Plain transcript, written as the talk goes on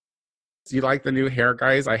Do you like the new hair,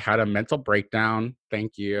 guys? I had a mental breakdown.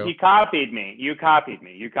 Thank you. You copied me. You copied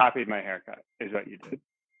my haircut, is what you did.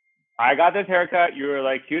 I got this haircut. You were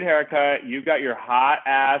like, cute haircut. You got your hot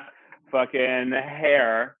ass fucking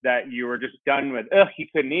hair that you were just done with. Ugh, you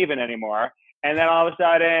couldn't even anymore. And then all of a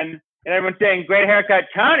sudden, and everyone's saying, great haircut,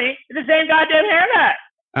 Tony. It's the same goddamn haircut.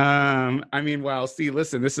 I mean, well, see,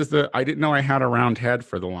 listen, I didn't know I had a round head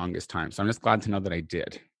for the longest time. So I'm just glad to know that I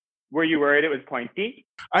did. Were you worried it was pointy?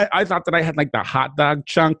 I thought that I had like the hot dog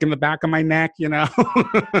chunk in the back of my neck, I'm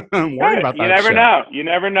worried about that. You never know. You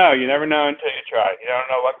never know until you try. You don't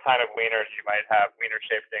know what kind of wieners you might have,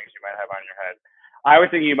 wiener-shaped things you might have on your head. I was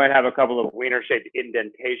thinking you might have a couple of wiener-shaped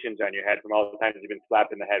indentations on your head from all the times you've been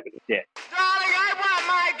slapped in the head with a stick. Darling, I want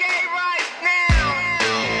my gay rights now.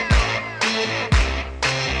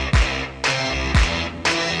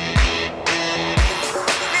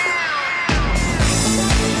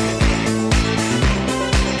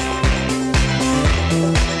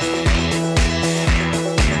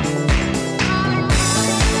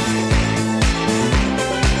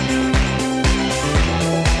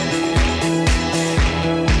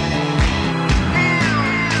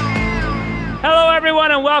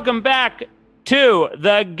 Everyone, and welcome back to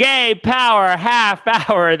the Gay Power Half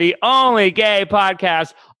Hour, the only gay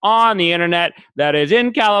podcast on the internet that is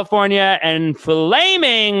in California and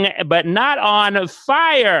flaming, but not on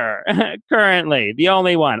fire currently. The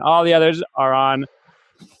only one. All the others are on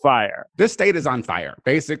fire. This state is on fire.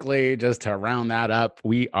 Basically, just to round that up,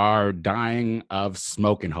 we are dying of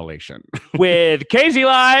smoke inhalation. With Casey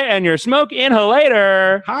Lai and your smoke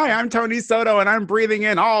inhalator. Hi, I'm Tony Soto, and I'm breathing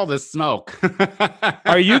in all the smoke.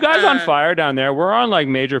 Are you guys on fire down there? We're on like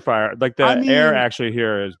major fire. Like the air actually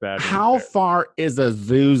here is bad. How far is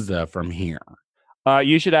Azusa from here?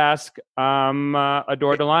 You should ask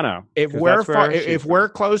Adore Delano. If we're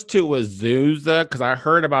close to Azusa, because I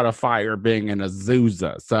heard about a fire being in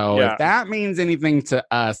Azusa. So if that means anything to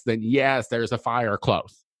us, then yes, there's a fire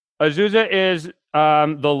close. Azusa is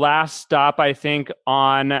the last stop, I think,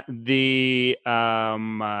 on the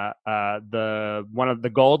one of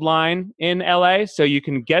the Gold Line in LA. So you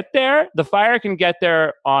can get there. The fire can get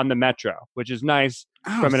there on the metro, which is nice.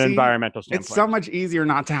 From an environmental standpoint. It's so much easier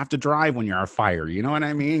not to have to drive when you're on fire. You know what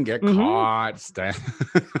I mean? Get caught.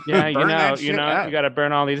 Yeah, you got to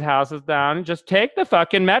burn all these houses down. Just take the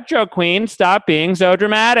fucking metro, queen. Stop being so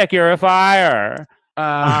dramatic. You're a fire.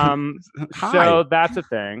 So that's a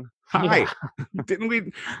thing. Hi. Yeah. Didn't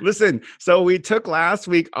we listen? So we took last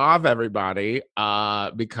week off, everybody,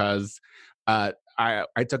 because I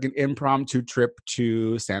took an impromptu trip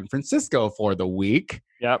to San Francisco for the week.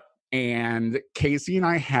 Yep. And Casey and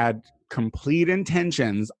I had complete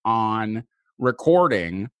intentions on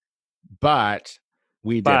recording, but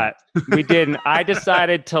we didn't. I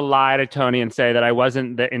decided to lie to Tony and say that I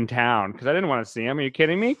wasn't in town because I didn't want to see him. Are you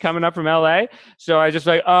kidding me? Coming up from LA. So I just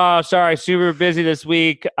like, oh, sorry, super busy this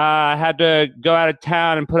week. I had to go out of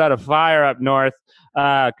town and put out a fire up north.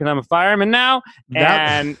 Because I'm a fireman now.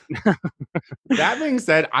 And that being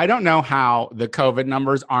said, I don't know how the COVID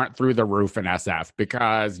numbers aren't through the roof in SF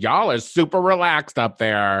because y'all are super relaxed up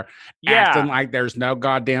there, acting like there's no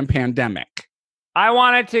goddamn pandemic. I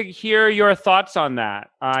wanted to hear your thoughts on that.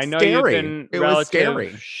 I know you've been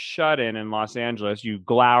scary. Shut in Los Angeles. You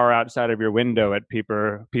glower outside of your window at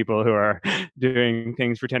people who are doing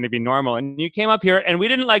things pretend to be normal. And you came up here, and we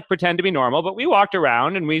didn't like pretend to be normal, but we walked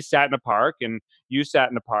around and we sat in a park, and you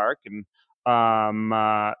sat in a park, and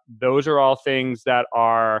those are all things that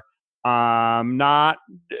are not.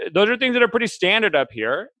 Those are things that are pretty standard up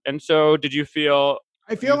here. And so, did you feel?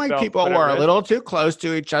 I feel like people were a little too close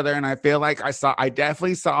to each other, and I feel like I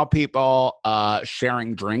definitely saw people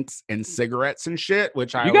sharing drinks and cigarettes and shit. You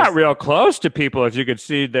got real close to people if you could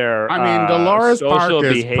see their. I mean, Dolores Park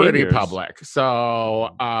is behaviors. Pretty public. So,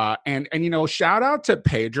 and shout out to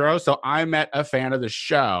Pedro. So I met a fan of the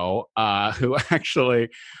show who actually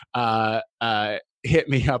hit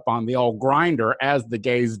me up on the old grinder, as the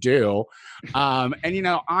gays do.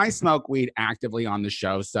 I smoke weed actively on the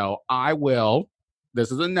show, so I will. This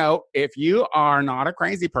is a note. If you are not a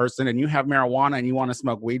crazy person and you have marijuana and you want to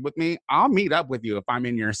smoke weed with me, I'll meet up with you if I'm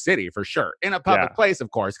in your city for sure. In a public place, of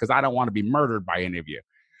course, because I don't want to be murdered by any of you.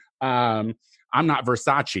 I'm not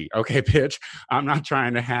Versace, okay, bitch? I'm not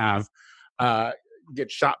trying to have get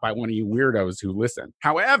shot by one of you weirdos who listen.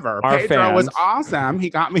 However, Pedro was awesome. He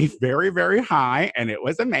got me very, very high, and it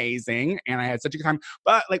was amazing. And I had such a good time.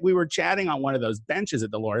 But we were chatting on one of those benches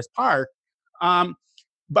at Dolores Park.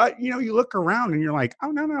 But, you look around and you're like,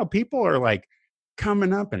 oh, no, people are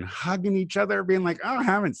coming up and hugging each other, being like, oh, I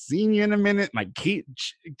haven't seen you in a minute.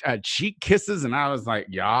 Cheek kisses. And I was like,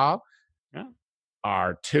 y'all. Yeah.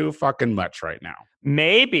 are too fucking much right now.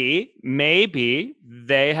 Maybe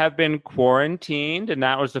they have been quarantined and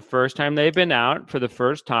that was the first time they've been out for the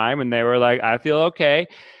first time. And they were like, I feel okay.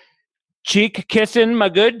 Cheek kissing my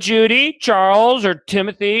good Judy, Charles, or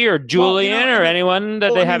Timothy, or Julian, or anyone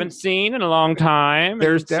that they haven't seen in a long time.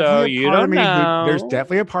 There's definitely there's know.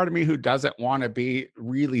 definitely a part of me who doesn't want to be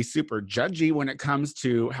really super judgy when it comes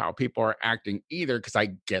to how people are acting either, because I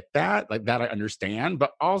get that, like that I understand,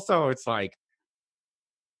 but also it's like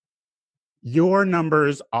your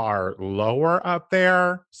numbers are lower up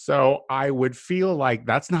there, so I would feel like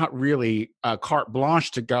that's not really a carte blanche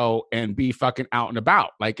to go and be fucking out and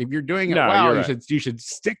about. Like if you're doing it well, you should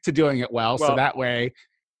stick to doing it well, so that way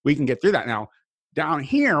we can get through that. Now, down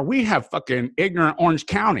here, we have fucking ignorant Orange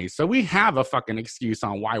County, so we have a fucking excuse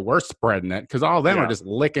on why we're spreading it, because all of them are just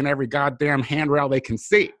licking every goddamn handrail they can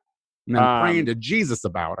see and then praying to Jesus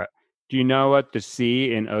about it. Do you know what the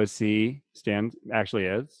C in OC actually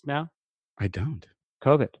is now? I don't.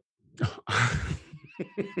 COVID.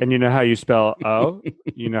 And you know how you spell O?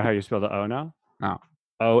 You know how you spell the O now? Oh.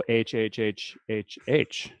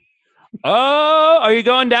 O-H-H-H-H-H. Oh, are you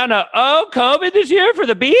going down to COVID this year for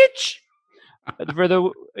the beach?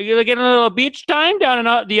 You're getting a little beach time down in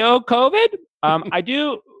the COVID? I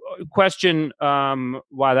do question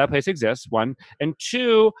why that place exists, one. And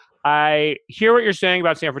two, I hear what you're saying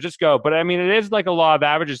about San Francisco, but I mean, it is like a law of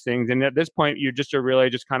averages things. And at this point, you just are really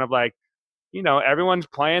just kind of like, everyone's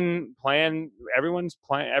playing. Everyone's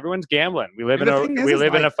gambling. We live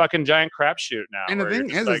in a fucking giant crapshoot now. And the thing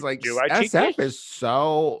is like SF is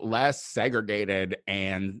so less segregated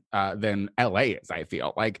and than LA is. I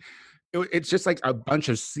feel like it's just like a bunch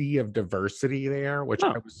of sea of diversity there, which I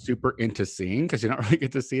was super into seeing, because you don't really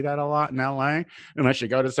get to see that a lot in LA unless you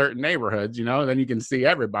go to certain neighborhoods. Then you can see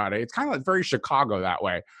everybody. It's kind of like very Chicago that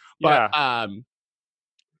way.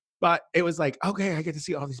 But it was like, okay, I get to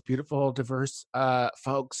see all these beautiful, diverse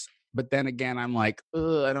folks. But then again, I'm like,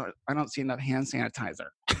 I don't see enough hand sanitizer.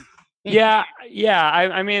 Yeah.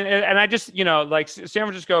 I mean, and I just, like San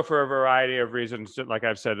Francisco, for a variety of reasons, like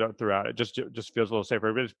I've said throughout, it just feels a little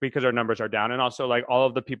safer, but it's because our numbers are down, and also like all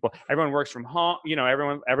of the people, everyone works from home.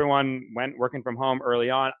 Everyone went working from home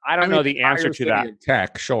early on. I don't know the answer to that.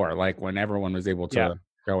 Tech, sure, like when everyone was able to. Yeah.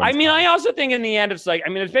 I mean, I also think in the end, it's like,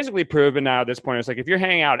 it's basically proven now at this point. It's like, if you're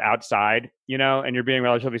hanging out outside, and you're being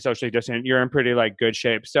relatively socially distant, you're in pretty like good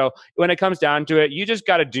shape. So when it comes down to it, you just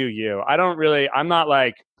got to do you. I'm not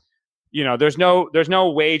like, there's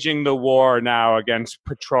no waging the war now against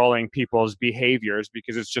patrolling people's behaviors,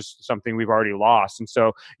 because it's just something we've already lost. And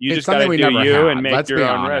so you just got to do you and make your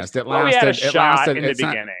own risk. It lasted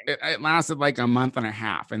like a month and a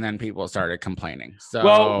half, and then people started complaining. So,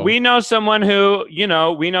 well, we know someone who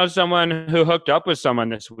hooked up with someone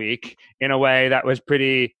this week in a way that was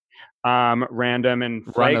pretty random and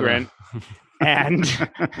flagrant. and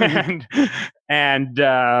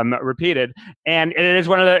repeated, and it is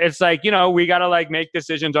one of the. It's like, we got to like make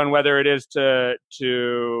decisions on whether it is to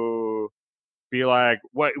be like,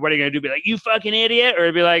 what are you gonna do? Be like, you fucking idiot,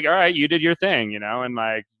 or be like, all right, you did your thing, and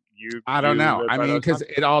like. I don't know. I mean, because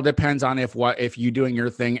it all depends on if you doing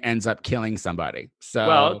your thing ends up killing somebody. So,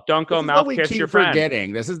 well, don't go mouth kiss your friend.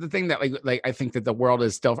 Forgetting. This is the thing that like I think that the world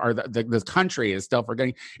is still, or the country is still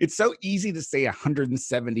forgetting. It's so easy to say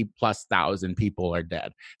 170,000+ people are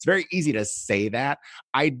dead. It's very easy to say that.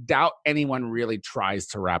 I doubt anyone really tries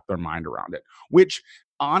to wrap their mind around it. Which,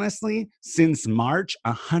 honestly, since March,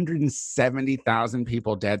 170,000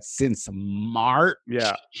 people dead since March.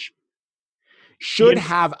 Yeah. Should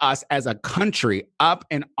have us as a country up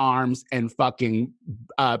in arms and fucking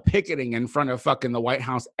picketing in front of fucking the White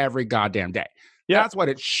House every goddamn day. Yeah. That's what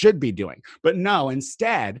it should be doing. But no,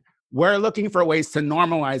 instead, we're looking for ways to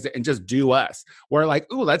normalize it and just do us. We're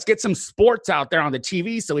like, ooh, let's get some sports out there on the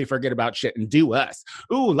TV so we forget about shit and do us.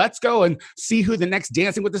 Ooh, let's go and see who the next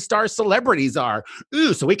Dancing with the Stars celebrities are.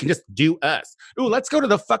 Ooh, so we can just do us. Ooh, let's go to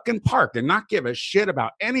the fucking park and not give a shit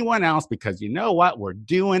about anyone else, because you know what? We're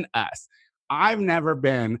doing us. I've never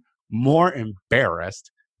been more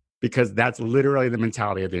embarrassed, because that's literally the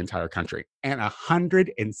mentality of the entire country. And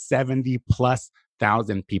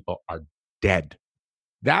 170,000+ people are dead.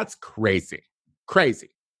 That's crazy. Crazy.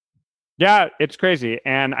 Yeah, it's crazy.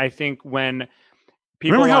 And I think when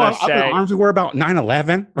people remember how up in arms we were about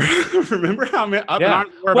 9/11? Remember how up in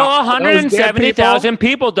arms we were about? Well, 170,000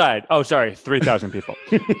 people died. Oh, sorry, 3,000 people.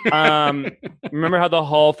 Remember how the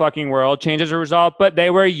whole fucking world changed as a result? But they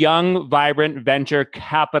were young, vibrant venture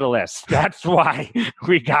capitalists. That's why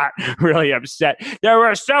we got really upset. There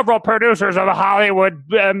were several producers of Hollywood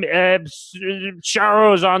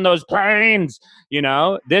shows on those planes.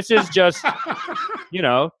 This is just,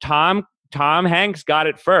 Tom Tom Hanks got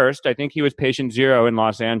it first. I think he was patient zero in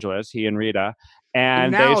Los Angeles, he and Rita.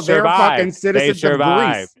 And they now they're fucking survived. They citizens of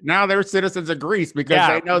survived. Greece. Now they're citizens of Greece because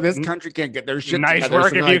they know this country can't get their shit Nice together.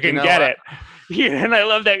 work So if they're you can get it. Yeah, and I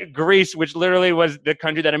love that Greece, which literally was the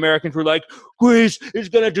country that Americans were like, Greece is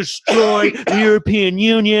going to destroy the European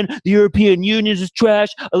Union. The European Union is trash.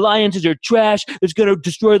 Alliances are trash. It's going to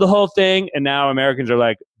destroy the whole thing. And now Americans are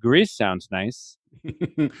like, Greece sounds nice.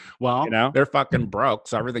 Well, You know? they're fucking broke,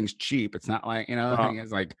 so everything's cheap. It's not like, the thing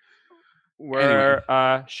is like, We're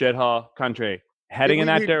a shithole country heading in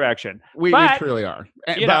that direction. We But, truly are.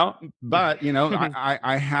 But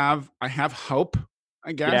I have hope,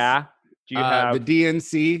 I guess. Yeah. Do you have the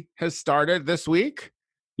DNC has started this week?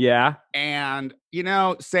 Yeah. And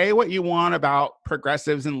say what you want about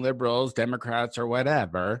progressives and liberals, Democrats or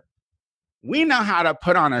whatever. We know how to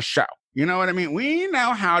put on a show. You know what I mean? We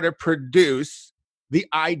know how to produce the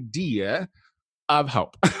idea of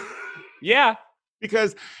hope. Yeah.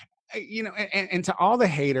 Because and to all the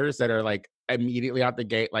haters that are like immediately out the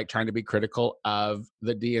gate, like trying to be critical of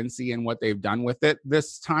the DNC and what they've done with it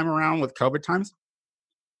this time around with COVID times.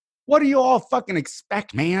 What do you all fucking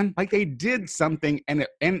expect, man? Like they did something and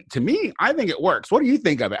to me, I think it works. What do you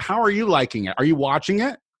think of it? How are you liking it? Are you watching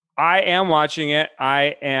it? I am watching it.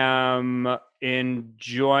 I am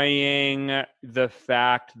enjoying the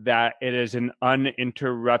fact that it is an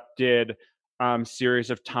uninterrupted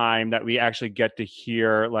series of time that we actually get to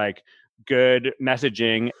hear like good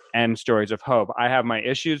messaging and stories of hope. I have my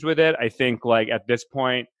issues with it. I think like at this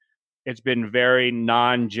point, it's been very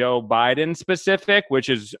non-Joe Biden specific, which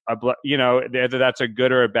is whether that's a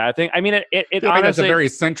good or a bad thing. I mean, it I think honestly, that's a very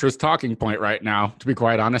centrist talking point right now, to be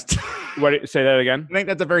quite honest. Say that again? I think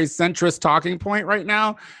that's a very centrist talking point right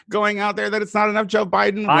now, going out there that it's not enough Joe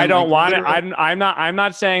Biden. I don't want it. I'm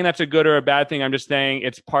not saying that's a good or a bad thing. I'm just saying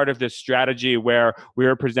it's part of this strategy where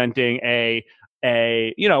we're presenting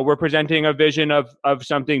we're presenting a vision of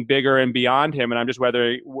something bigger and beyond him. And I'm just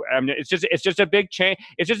it's just a big change.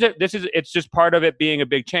 It's just part of it being a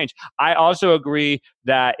big change. I also agree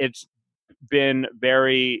that it's been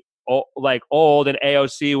very old, and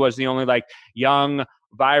AOC was the only like young,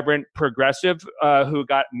 vibrant progressive who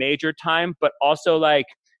got major time, but also like,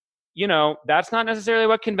 that's not necessarily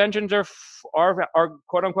what conventions are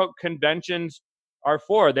quote unquote conventions are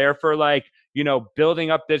for. They're for like,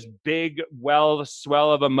 building up this big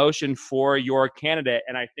swell of emotion for your candidate.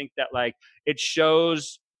 And I think that like it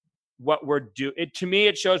shows what we're doing. To me,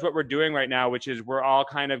 it shows what we're doing right now, which is we're all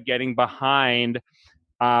kind of getting behind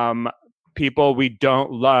people we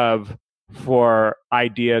don't love for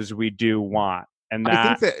ideas we do want. And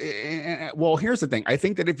I think that, well, here's the thing. I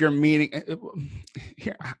think that if you're meeting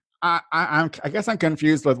here, I guess I'm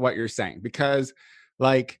confused with what you're saying, because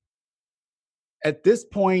like at this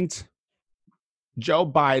point, Joe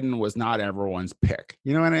Biden was not everyone's pick.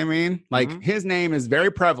 You know what I mean? Like his name is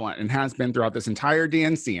very prevalent and has been throughout this entire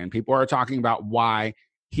DNC, and people are talking about why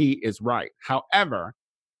he is right. However,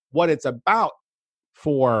 what it's about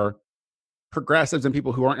for progressives and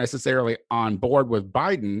people who aren't necessarily on board with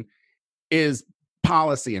Biden is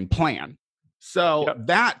policy and plan. So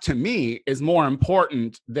that to me is more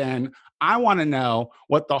important than I want to know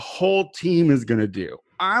what the whole team is going to do.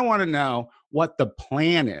 I want to know what the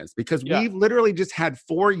plan is, because we've literally just had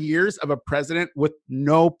 4 years of a president with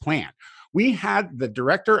no plan. We had the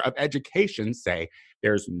director of education say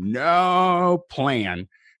there's no plan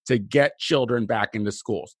to get children back into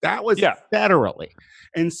schools. That was federally.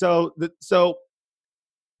 And so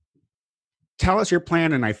tell us your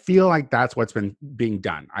plan, and I feel like that's what's been being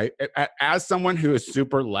done. As someone who is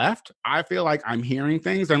super left, I feel like I'm hearing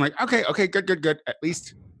things. I'm like, okay, good. At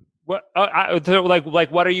least what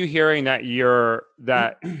what are you hearing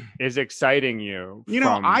that is exciting you?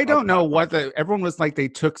 I don't know what everyone was like. They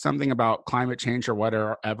took something about climate change or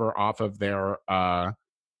whatever off of their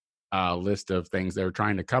list of things they were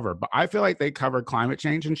trying to cover, but I feel like they covered climate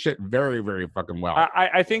change and shit very, very fucking well.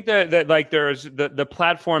 I think that like there's the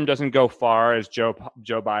platform doesn't go far as Joe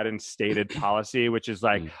Biden's stated policy, which is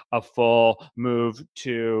like a full move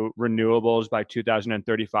to renewables by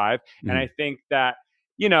 2035. And I think that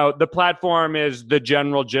the platform is the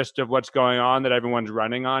general gist of what's going on that everyone's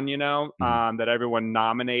running on, that everyone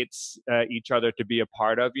nominates each other to be a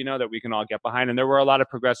part of, that we can all get behind. And there were a lot of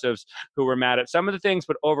progressives who were mad at some of the things,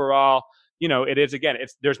 but overall, it is, again,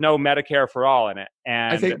 there's no Medicare for all in it.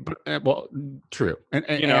 And I think, true.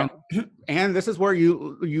 And this is where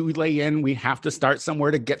you lay in, we have to start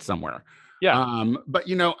somewhere to get somewhere. Yeah. But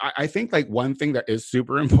I think like one thing that is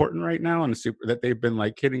super important right now and that they've been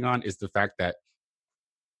like hitting on is the fact that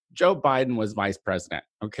Joe Biden was vice president,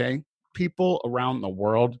 okay? people around the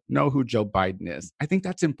world know who Joe Biden is. I think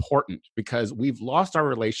that's important because we've lost our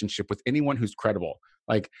relationship with anyone who's credible.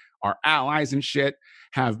 Like our allies and shit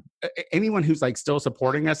have anyone who's like still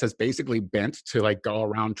supporting us has basically bent to like go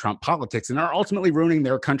around Trump politics and are ultimately ruining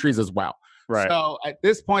their countries as well. Right. So at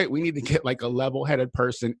this point, we need to get like a level-headed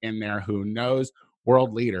person in there who knows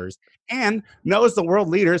world leaders and knows the world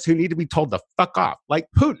leaders who need to be told to fuck off, like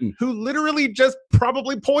Putin, who literally just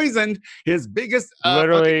probably poisoned his biggest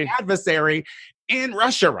fucking adversary in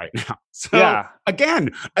Russia right now. So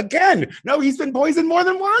again, no, he's been poisoned more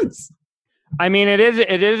than once. I mean,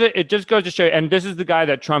 it just goes to show, and this is the guy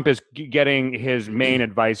that Trump is getting his main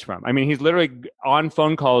advice from. I mean, he's literally on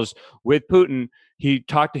phone calls with Putin. He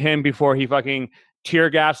talked to him before he fucking tear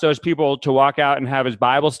gassed those people to walk out and have his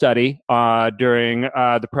Bible study during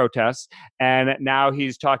the protests. And now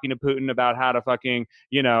he's talking to Putin about how to fucking,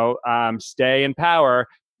 stay in power,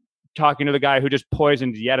 talking to the guy who just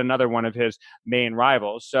poisoned yet another one of his main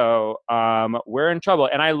rivals. So we're in trouble.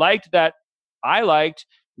 And I liked that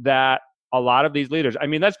a lot of these leaders, I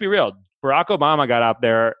mean, let's be real. Barack Obama got out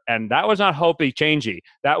there, and that was not hopey changey.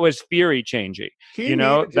 That was feary changey.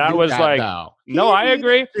 That was like, no, I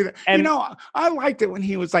agree. And I liked it when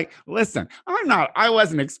he was like, listen, I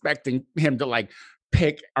wasn't expecting him to like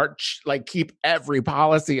pick or like keep every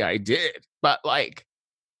policy I did, but like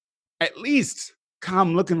at least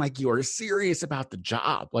come looking like you were serious about the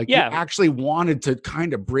job. Like you actually wanted to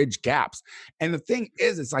kind of bridge gaps. And the thing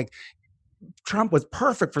is, it's like, Trump was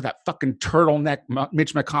perfect for that fucking turtleneck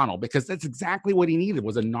Mitch McConnell because that's exactly what he needed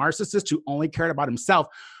was a narcissist who only cared about himself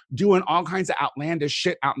doing all kinds of outlandish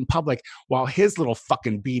shit out in public while his little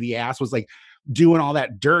fucking beady ass was like doing all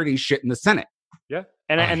that dirty shit in the Senate. Yeah.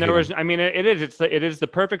 And there was, I mean, it is the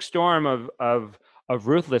perfect storm of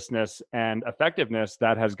ruthlessness and effectiveness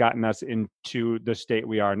that has gotten us into the state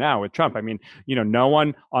we are now with Trump. I mean, no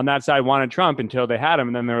one on that side wanted Trump until they had him.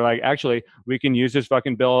 And then they were like, actually, we can use this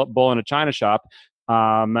fucking bull in a China shop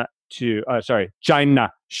China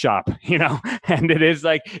shop, and it is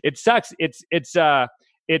like, it sucks. It's I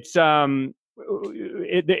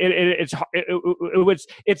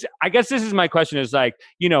guess this is my question is like,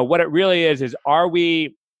 what it really is are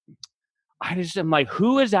we, I'm like,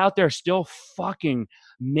 who is out there still fucking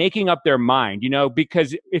making up their mind?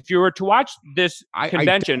 Because if you were to watch this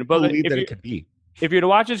convention, I believe that it could be. If you're to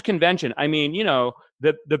watch this convention, I mean,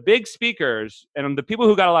 the big speakers and the people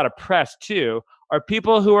who got a lot of press too are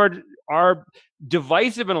people who are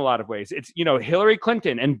divisive in a lot of ways. It's, Hillary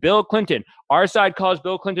Clinton and Bill Clinton. Our side calls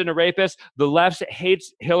Bill Clinton a rapist. The left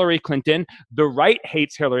hates Hillary Clinton. The right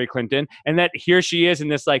hates Hillary Clinton. And that here she is in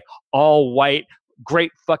this like all white,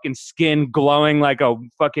 great fucking skin, glowing like a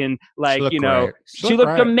fucking like, she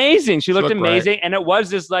looked amazing. She looked amazing. And it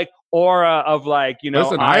was this like aura of like,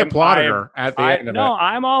 listen, I applauded her at the end of it. No,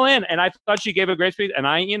 I'm all in. And I thought she gave a great speech. And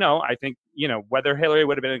I think, whether Hillary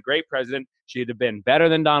would have been a great president, she'd have been better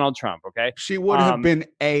than Donald Trump. Okay. She would have been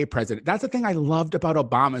a president. That's the thing I loved about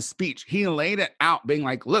Obama's speech. He laid it out being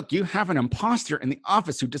like, look, you have an imposter in the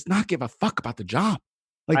office who does not give a fuck about the job.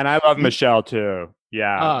 Like, and I love Michelle too.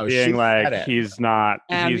 Yeah, being like he's not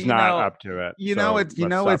up to it. It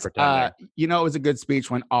was a good speech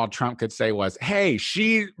when all Trump could say was, "Hey,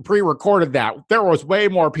 she pre-recorded that. There was way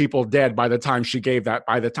more people dead by the time she gave that.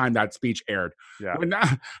 By the time that speech aired."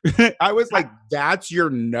 Yeah, I was like, "That's your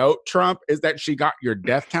note, Trump? Is that she got your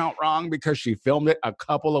death count wrong because she filmed it a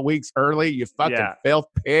couple of weeks early? You fucking filth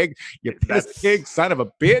pig, you piss pig, son of a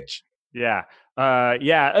bitch." Yeah.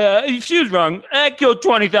 She was wrong. I killed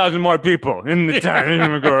 20,000 more people in the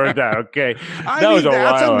time recorded that. Okay. That's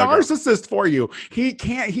a narcissist for you. He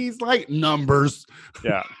can't, he's like numbers.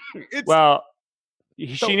 Yeah. But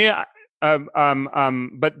what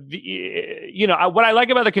I like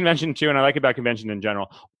about the convention too, and I like about convention in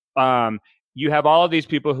general, you have all of these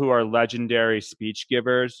people who are legendary speech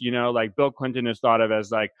givers, like Bill Clinton is thought of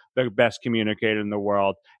as like the best communicator in the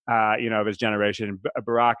world, of his generation.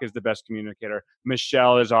 Barack is the best communicator.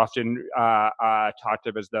 Michelle is often talked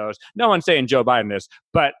of as those. No one's saying Joe Biden is,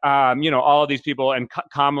 but, all of these people, and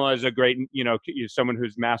Kamala is a great, someone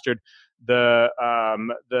who's mastered the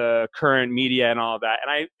current media and all of that.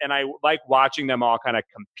 And I like watching them all kind of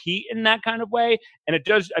compete in that kind of way. And it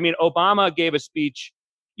does, I mean, Obama gave a speech.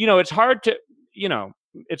 It's hard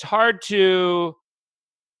to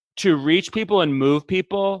reach people and move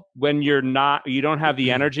people when you don't have the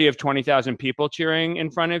energy of 20,000 people cheering in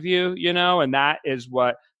front of you, and that is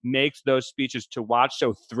what makes those speeches to watch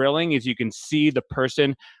so thrilling is you can see the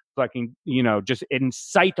person fucking, just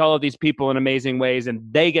incite all of these people in amazing ways, and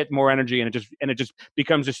they get more energy, and it just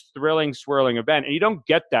becomes this thrilling, swirling event. And you don't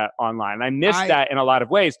get that online. And I miss that in a lot of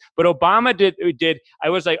ways. But Obama did. I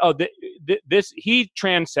was like, oh, this he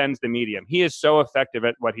transcends the medium. He is so effective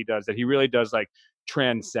at what he does that he really does like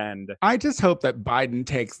transcend. I just hope that Biden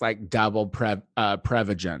takes like double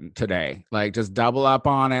Prevagen today, like just double up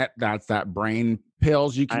on it. That's that brain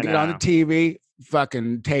pills you can get on the TV.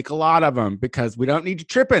 Fucking take a lot of them, because we don't need you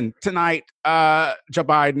tripping tonight, Joe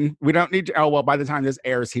Biden. We don't need to. Oh, well, by the time this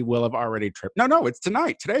airs, he will have already tripped. No, it's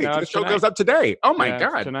tonight. Today. The show goes up today. Oh my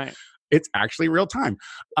God. It's tonight. It's actually real time.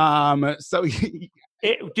 So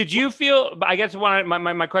did you feel, I guess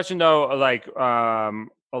my question though, like, a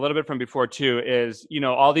little bit from before too, is,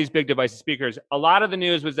 all these big divisive speakers, a lot of the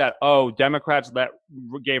news was that, Democrats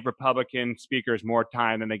gave Republican speakers more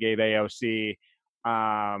time than they gave AOC.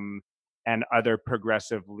 And other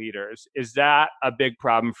progressive leaders. Is that a big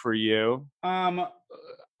problem for you? I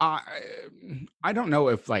don't know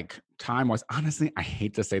if like time was, honestly, I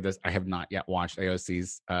hate to say this, I have not yet watched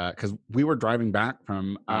AOC's because we were driving back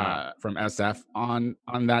from SF on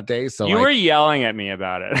that day. So you were yelling at me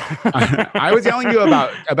about it. I was yelling you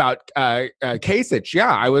about Kasich.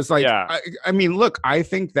 Yeah, I was like, yeah. I mean, look, I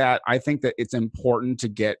think that it's important to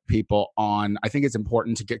get people on. I think it's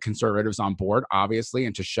important to get conservatives on board, obviously,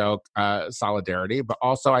 and to show solidarity. But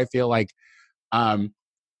also, I feel like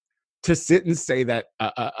to sit and say that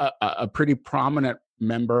a pretty prominent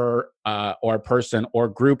member or person or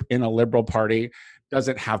group in a liberal party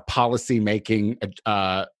doesn't have policy making,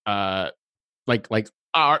 those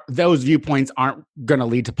viewpoints aren't going to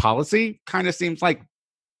lead to policy, kind of seems like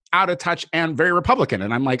out of touch and very Republican.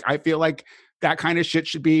 And I'm like, I feel like that kind of shit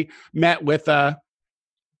should be met with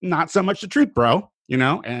not so much the truth, bro.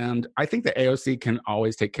 And I think the AOC can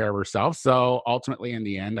always take care of herself. So ultimately, in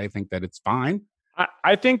the end, I think that it's fine.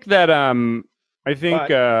 I think that but if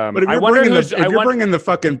you're bringing the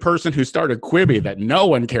fucking person who started Quibi that no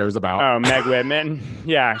one cares about. Oh, Meg Whitman.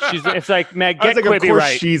 Yeah, it's like, Meg, get Quibi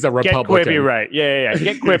right. She's a Republican. Get Quibi right. Yeah.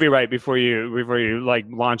 Get Quibi right before you like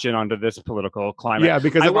launch in onto this political climate. Yeah,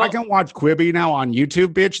 because I can watch Quibi now on YouTube,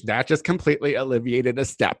 bitch, that just completely alleviated a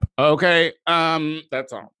step. Okay,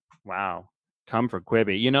 that's all. Wow. Come for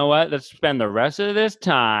Quibi. You know what? Let's spend the rest of this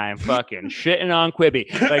time fucking shitting on Quibi.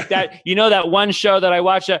 Like that, that one show that I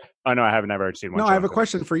watched. Oh, no, I haven't ever seen one. No, I have a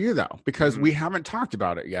question for you, though, because we haven't talked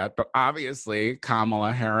about it yet. But obviously,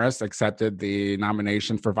 Kamala Harris accepted the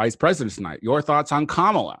nomination for vice president tonight. Your thoughts on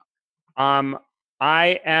Kamala?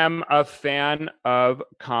 I am a fan of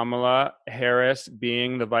Kamala Harris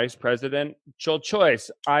being the vice presidential choice.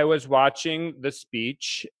 I was watching the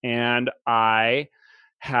speech and I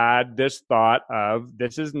had this thought of,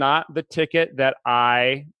 this is not the ticket that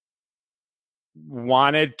I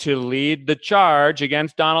wanted to lead the charge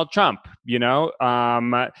against Donald Trump, and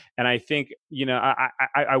I think,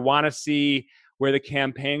 I want to see where the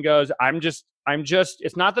campaign goes. I'm just,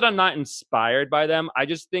 it's not that I'm not inspired by them. I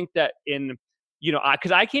just think that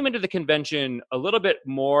because I came into the convention a little bit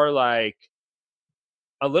more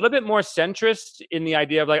centrist in the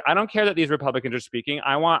idea of like, I don't care that these Republicans are speaking.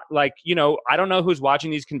 I want I don't know who's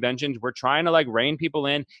watching these conventions. We're trying to rein people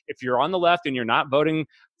in. If you're on the left and you're not voting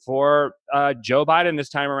for Joe Biden this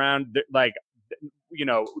time around,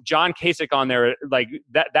 John Kasich on there, like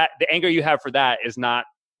that the anger you have for that is not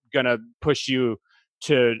going to push you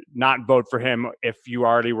to not vote for him if you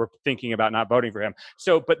already were thinking about not voting for him.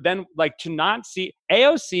 So, but then to not see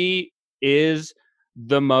AOC is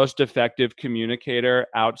the most effective communicator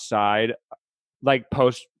outside,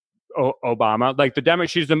 post Obama, the Democrat.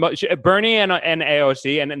 She's the most Bernie and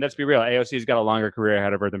AOC, and let's be real, AOC's got a longer career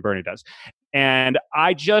ahead of her than Bernie does. And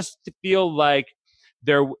I just feel like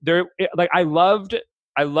I love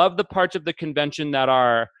the parts of the convention that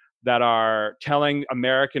are telling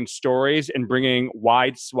American stories and bringing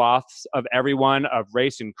wide swaths of everyone, of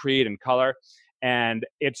race and creed and color, and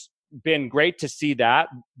it's been great to see that.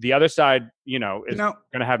 The other side, is going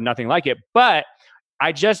to have nothing like it. But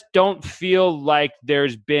I just don't feel like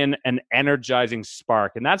there's been an energizing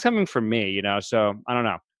spark. And that's coming from me, so I don't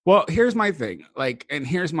know. Well, here's my thing. And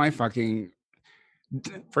here's my fucking...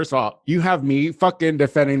 First of all, you have me fucking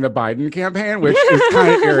defending the Biden campaign, which is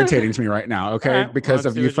kind of irritating to me right now, okay? Right, because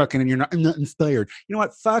of you fucking, and I'm not inspired. You know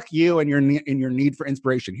what? Fuck you and your need for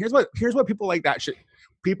inspiration. Here's what people like that should...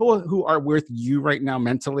 People who are with you right now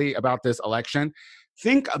mentally about this election,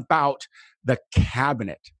 think about the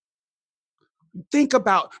cabinet. think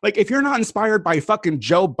about, like, if you're not inspired by fucking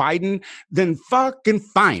Joe Biden, then fucking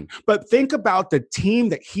fine. But think about the team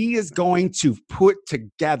that he is going to put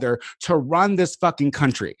together to run this fucking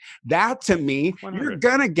country. That, to me, 100. you're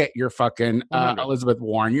gonna get your fucking 100. Elizabeth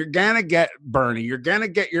Warren. You're gonna get Bernie. You're gonna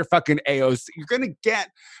get your fucking AOC. You're gonna get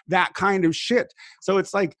that kind of shit. So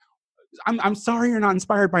it's like, I'm sorry you're not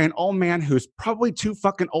inspired by an old man who's probably too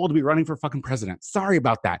fucking old to be running for fucking president. Sorry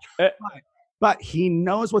about that. Uh, But he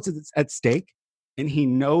knows what's at stake, and he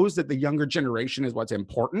knows that the younger generation is what's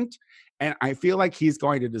important. And I feel like he's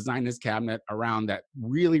going to design his cabinet around that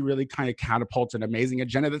really, really kind of catapult an amazing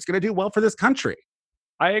agenda that's going to do well for this country.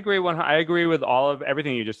 I agree. I agree with all of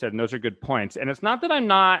everything you just said, and those are good points. And it's not that I'm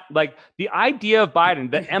not like the idea of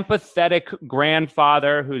Biden, the empathetic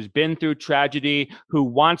grandfather who's been through tragedy, who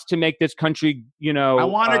wants to make this country, I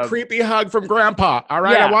want a creepy hug from Grandpa. All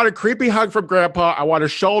right, Yeah. I want a creepy hug from Grandpa. I want a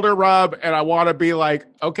shoulder rub, and I want to be like,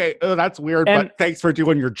 okay, that's weird, but thanks for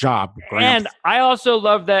doing your job, Gramps. And I also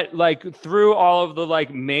love that, like, through all of the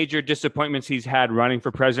like major disappointments he's had running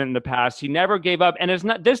for president in the past, he never gave up. And it's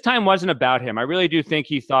not, this time wasn't about him. I really do think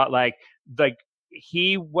he thought like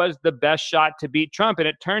he was the best shot to beat Trump, and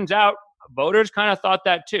it turns out voters kind of thought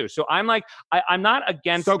that too. So I'm like, I'm not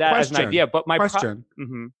against that as an idea, but my question: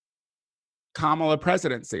 Kamala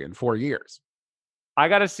presidency in 4 years. I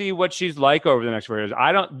got to see what she's like over the next 4 years.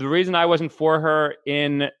 The reason I wasn't for her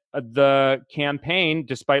in the campaign,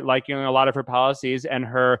 despite liking a lot of her policies and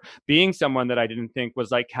her being someone that I didn't think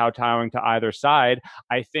was like kowtowing to either side,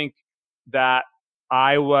 I think that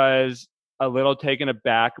I was a little taken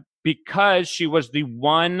aback because she was the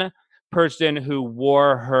one person who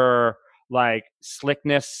wore her like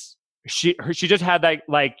slickness. She just had that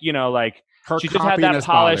Her she just had that coppiness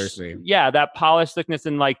polish, bothers me. that polished thickness,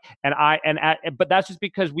 and but that's just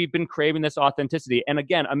because we've been craving this authenticity. And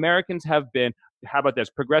again, Americans have been, how about this?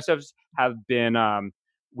 Progressives have been,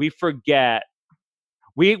 we forget,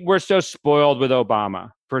 we were so spoiled with Obama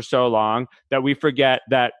for so long that we forget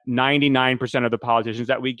that 99% of the politicians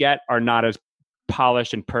that we get are not as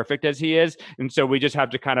polished and perfect as he is. And so we just have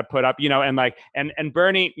to kind of put up, and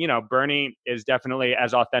Bernie, Bernie is definitely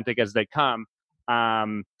as authentic as they come.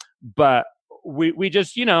 But we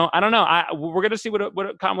just, I don't know. We're going to see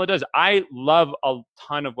what Kamala does. I love a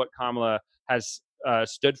ton of what Kamala has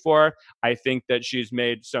stood for. I think that she's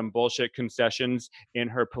made some bullshit concessions in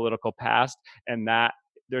her political past, and that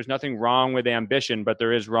there's nothing wrong with ambition, but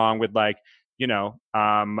there is wrong with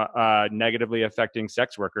negatively affecting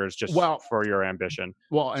sex workers just for your ambition.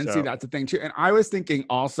 Well, and see, that's the thing too. And I was thinking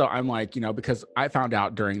also, I'm like, because I found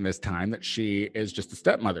out during this time that she is just a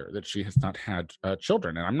stepmother, that she has not had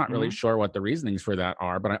children. And I'm not really sure what the reasonings for that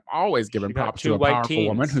are, but I'm always giving props to a powerful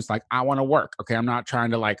woman who's like, I want to work. Okay. I'm not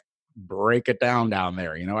trying to like break it down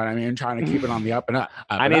there. You know what I mean? Trying to keep it on the up and up.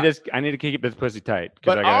 I need to keep this pussy tight.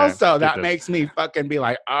 But also that makes me fucking be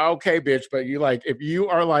like, okay, bitch. But you like, if you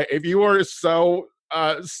are so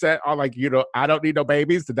set on like, I don't need no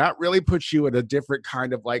babies, did that really put you in a different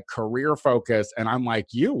kind of like career focus? And I'm like,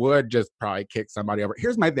 you would just probably kick somebody over.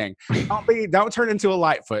 Here's my thing. Don't turn into a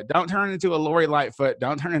Lightfoot. Don't turn into a Lori Lightfoot.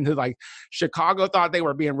 Don't turn into like Chicago thought they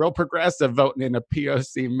were being real progressive voting in a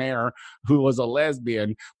POC mayor who was a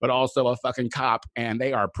lesbian, but also a fucking cop. And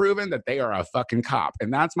they are proven that they are a fucking cop.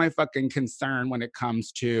 And that's my fucking concern when it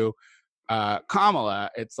comes to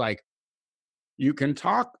Kamala. It's like, you can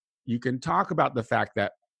talk about the fact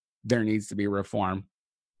that there needs to be reform,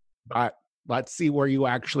 but let's see where you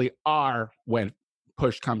actually are when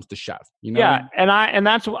push comes to shove. Yeah,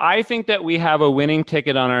 I think that we have a winning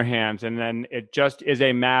ticket on our hands, and then it just is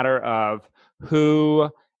a matter of who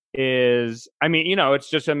is. I mean, it's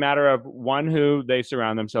just a matter of one, who they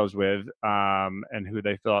surround themselves with, and who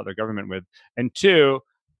they fill out their government with, and two,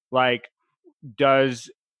 like,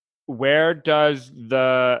 where does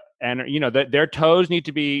the their toes need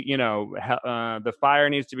to be, the fire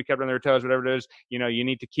needs to be kept on their toes, whatever it is, you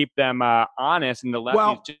need to keep them honest, and the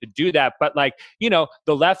left needs to do that. But like, the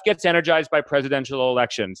left gets energized by presidential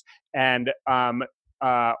elections, and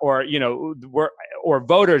or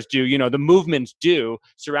voters do, the movements do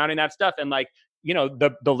surrounding that stuff. And like,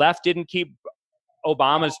 the left didn't keep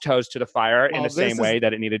Obama's toes to the fire in the same way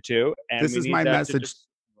that it needed to. And this is my message.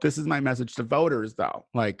 This is my message to voters, though.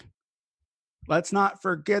 Like, let's not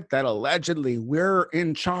forget that allegedly we're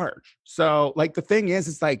in charge. So, like, the thing is,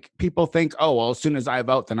 it's like people think, oh, well, as soon as I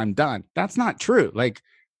vote, then I'm done. That's not true. Like,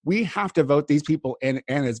 we have to vote these people in,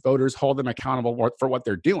 and as voters, hold them accountable for what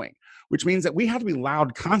they're doing, which means that we have to be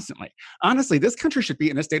loud constantly. Honestly, this country should be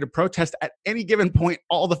in a state of protest at any given point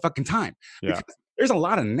all the fucking time. Yeah. Because there's a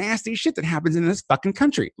lot of nasty shit that happens in this fucking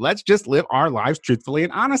country. Let's just live our lives truthfully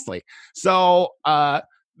and honestly. So,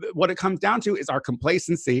 what it comes down to is our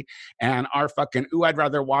complacency and our fucking, ooh, I'd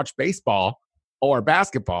rather watch baseball or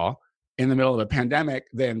basketball in the middle of a pandemic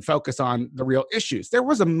than focus on the real issues. There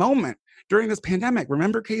was a moment during this pandemic,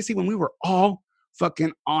 remember, Casey, when we were all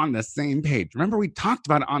fucking on the same page. Remember, we talked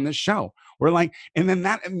about it on this show. We're like, and then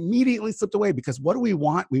that immediately slipped away because what do we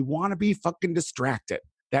want? We want to be fucking distracted.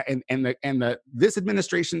 That this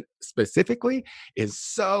administration specifically is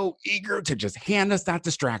so eager to just hand us that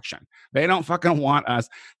distraction. They don't fucking want us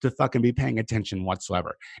to fucking be paying attention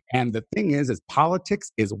whatsoever. And the thing is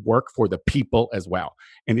politics is work for the people as well.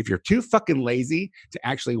 And if you're too fucking lazy to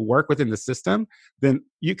actually work within the system, then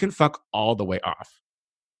you can fuck all the way off.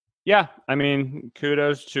 Yeah, I mean,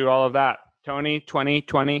 kudos to all of that. Tony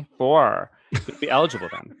 2024 could be eligible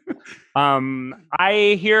then.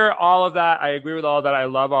 I hear all of that. I agree with all of that. I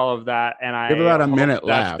love all of that, and I give about a minute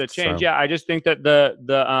that's left. the change. So. Yeah, I just think that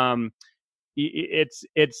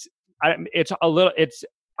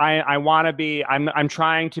I want to be. I'm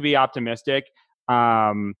trying to be optimistic.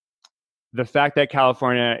 The fact that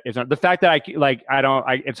California isn't, the fact that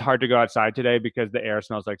it's hard to go outside today because the air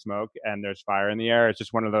smells like smoke and there's fire in the air. It's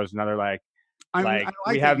just one of those another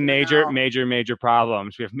we have major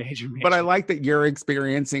problems. We have major. But I like that you're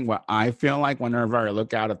experiencing what I feel like whenever I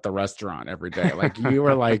look out at the restaurant every day. Like you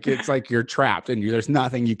were like, it's like you're trapped and there's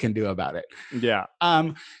nothing you can do about it. Yeah.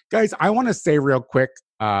 Guys, I want to say real quick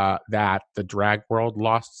that the drag world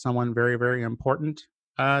lost someone very, very important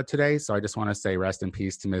today. So I just want to say rest in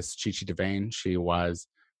peace to Miss Chi-Chi DeVane. She was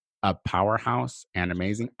a powerhouse and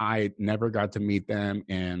amazing. I never got to meet them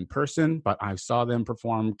in person, but I saw them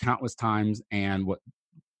perform countless times, and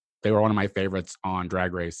they were one of my favorites on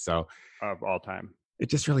Drag Race. So of all time,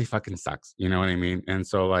 it just really fucking sucks. You know what I mean? And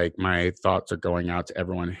so like my thoughts are going out to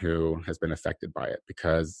everyone who has been affected by it,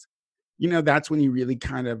 because that's when you really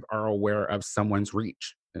kind of are aware of someone's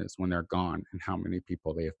reach, is when they're gone and how many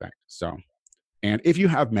people they affect. So. And if you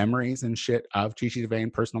have memories and shit of Chi-Chi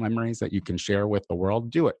DeVane, personal memories that you can share with the world,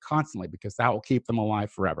 do it constantly, because that will keep them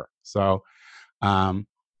alive forever. So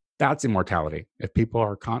that's immortality. If people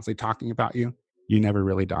are constantly talking about you, you never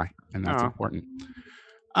really die. And that's important.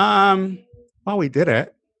 Well, we did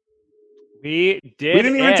it. We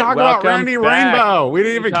didn't even talk about Randy Rainbow. We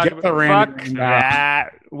didn't even get the Randy Rainbow.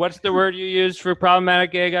 That. What's the word you use for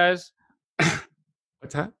problematic gay guys?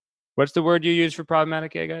 What's that? What's the word you use for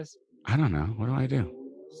problematic gay guys? I don't know. What do I do?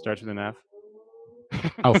 Starts with an F.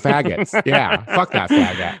 Oh, faggots. Yeah. Fuck that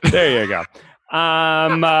faggot. There you go.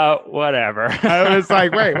 Whatever. I was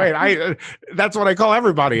like, wait. That's what I call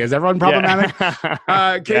everybody. Is everyone problematic?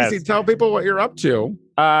 Yeah. Casey, yes. Tell people what you're up to.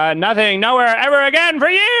 Nothing, nowhere, ever again for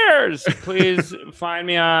years. Please find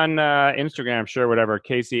me on Instagram, sure, whatever.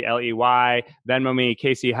 Casey Ley, Venmo me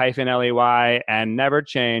Casey-Ley, and never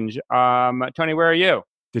change. Tony, where are you?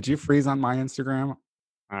 Did you freeze on my Instagram?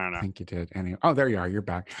 I don't know. I think you did. Anyway, oh, there you are. You're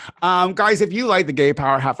back. Guys, if you like the Gay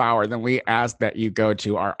Power Half Hour, then we ask that you go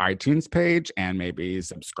to our iTunes page and maybe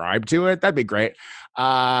subscribe to it. That'd be great.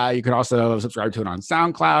 You can also subscribe to it on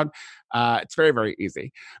SoundCloud. It's very, very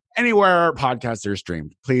easy. Anywhere podcasts are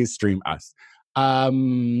streamed, please stream us. I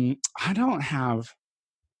don't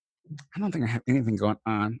think I have anything going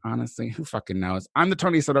on, honestly. Who fucking knows? I'm the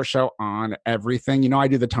Tony Soto Show on everything. I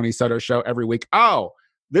do the Tony Soto Show every week. Oh,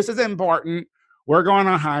 this is important. We're going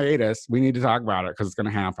on hiatus. We need to talk about it because it's going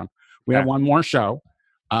to happen. We have one more show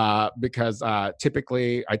because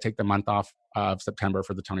typically I take the month off of September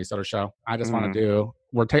for the Tony Soto Show. I just want to do.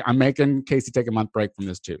 I'm making Casey take a month break from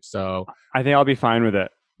this too. So I think I'll be fine with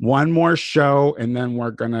it. One more show, and then we're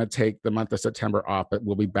gonna take the month of September off. But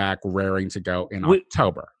we'll be back raring to go in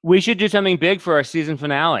October. We should do something big for our season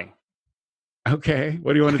finale. Okay,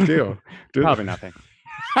 what do you want to do? Probably nothing.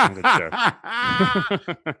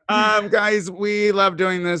 Guys, we love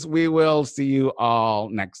doing this. We will see you all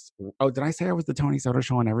next. Oh, did I say I was the Tony Soto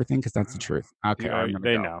Show and everything? Because that's the truth. Okay,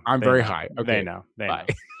 they know. I'm very high. Okay, they know. Bye.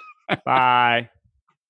 Bye.